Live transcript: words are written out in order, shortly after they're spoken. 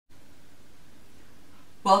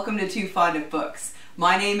welcome to Too Fond of Books.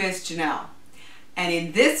 My name is Janelle, and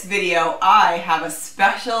in this video I have a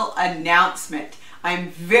special announcement.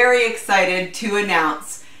 I'm very excited to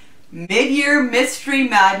announce Mid-Year Mystery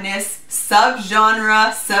Madness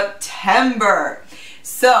Subgenre September.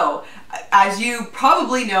 So, as you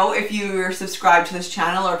probably know if you're subscribed to this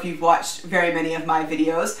channel or if you've watched very many of my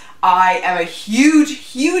videos, I am a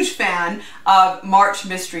huge fan of March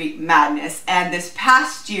Mystery Madness, and this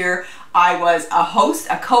past year I was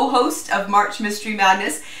a co-host of March Mystery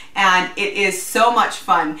Madness, and it is so much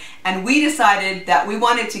fun. And we decided that we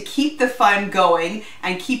wanted to keep the fun going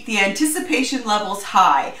and keep the anticipation levels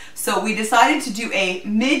high. So we decided to do a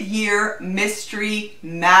mid-year Mystery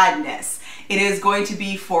Madness. It is going to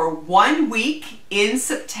be for 1 week in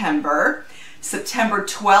September, September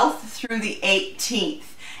 12th through the 18th.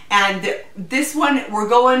 And this one, we're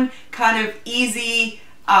going kind of easy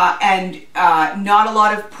and not a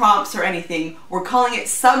lot of prompts or anything. We're calling it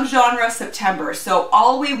Subgenre September. So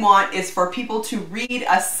all we want is for people to read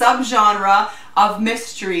a subgenre of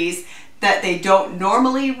mysteries that they don't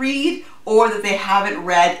normally read or that they haven't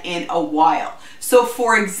read in a while. So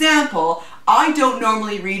for example, I don't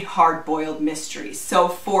normally read hard-boiled mysteries. So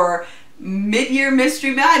for Mid-Year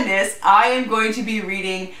Mystery Madness, I am going to be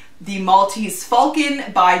reading The Maltese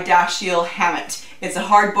Falcon by Dashiell Hammett. It's a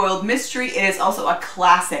hard-boiled mystery. It is also a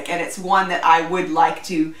classic, and it's one that I would like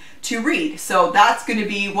to read. So that's going to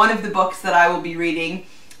be one of the books that I will be reading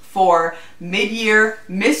for Mid-Year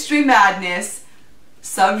Mystery Madness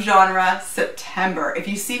Subgenre September. If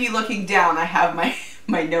you see me looking down, I have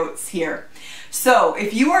my notes here. So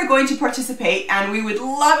if you are going to participate, and we would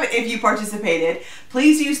love it if you participated,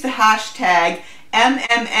 please use the hashtag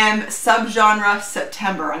MMM Subgenre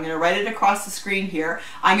September. I'm going to write it across the screen here.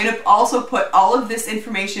 I'm going to also put all of this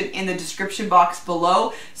information in the description box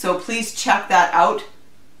below, so please check that out.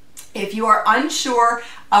 If you are unsure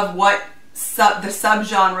of what the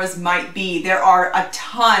subgenres might be, there are a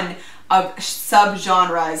ton of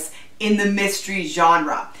subgenres in the mystery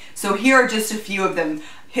genre. So here are just a few of them.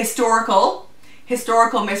 Historical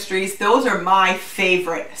mysteries, those are my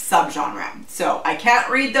favorite subgenre. So I can't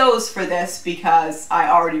read those for this because I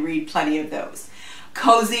already read plenty of those.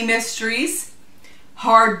 Cozy mysteries,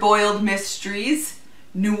 hard-boiled mysteries,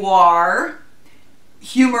 noir,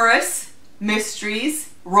 humorous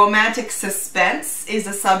mysteries, romantic suspense is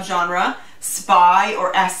a subgenre, spy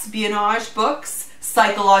or espionage books,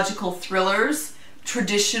 psychological thrillers,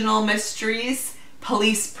 traditional mysteries,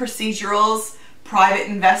 police procedurals, private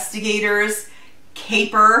investigators,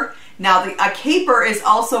 caper. Now a caper is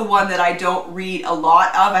also one that I don't read a lot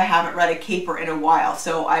of. I haven't read a caper in a while,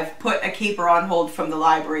 so I've put a caper on hold from the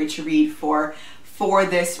library to read for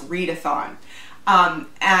this readathon.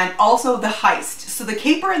 And also the heist. So the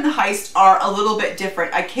caper and the heist are a little bit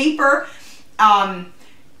different. A caper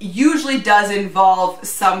usually does involve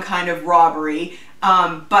some kind of robbery,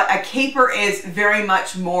 but a caper is very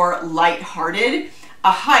much more lighthearted.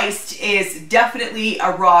 A heist is definitely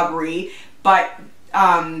a robbery, but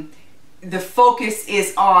the focus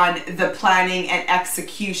is on the planning and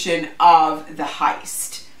execution of the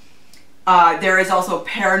heist. There is also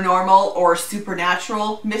paranormal or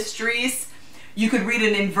supernatural mysteries. You could read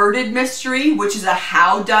an inverted mystery, which is a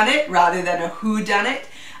howdunit rather than a whodunit.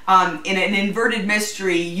 In an inverted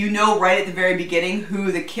mystery, you know right at the very beginning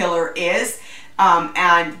who the killer is,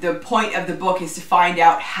 and the point of the book is to find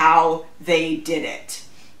out how they did it.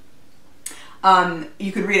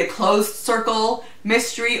 You could read a closed circle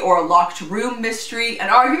mystery or a locked room mystery. An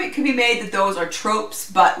argument could be made that those are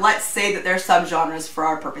tropes, but let's say that they're subgenres for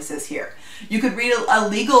our purposes here. You could read a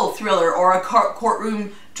legal thriller or a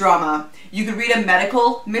courtroom drama. You could read a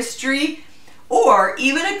medical mystery or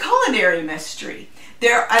even a culinary mystery.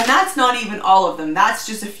 And that's not even all of them. That's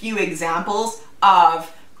just a few examples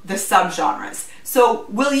of the subgenres. So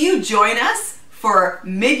will you join us for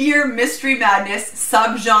Mid-Year Mystery Madness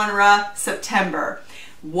Subgenre September?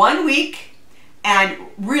 1 week, and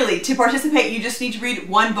really to participate you just need to read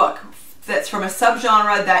one book that's from a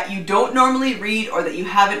subgenre that you don't normally read or that you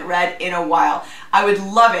haven't read in a while. I would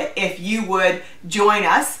love it if you would join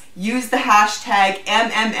us. Use the hashtag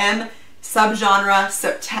MMM Subgenre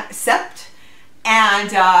Sept, and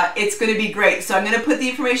it's going to be great. So I'm going to put the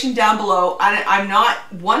information down below. I'm not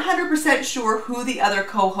 100% sure who the other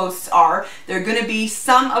co-hosts are. They're going to be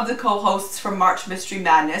some of the co-hosts from March Mystery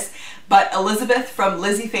Madness, but Elizabeth from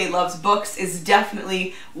Lizzie Faye Loves Books is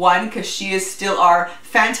definitely one because she is still our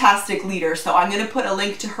fantastic leader. So I'm going to put a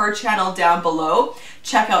link to her channel down below.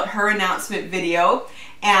 Check out her announcement video.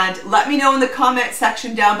 And let me know in the comment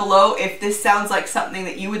section down below if this sounds like something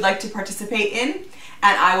that you would like to participate in.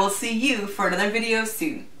 And I will see you for another video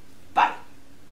soon.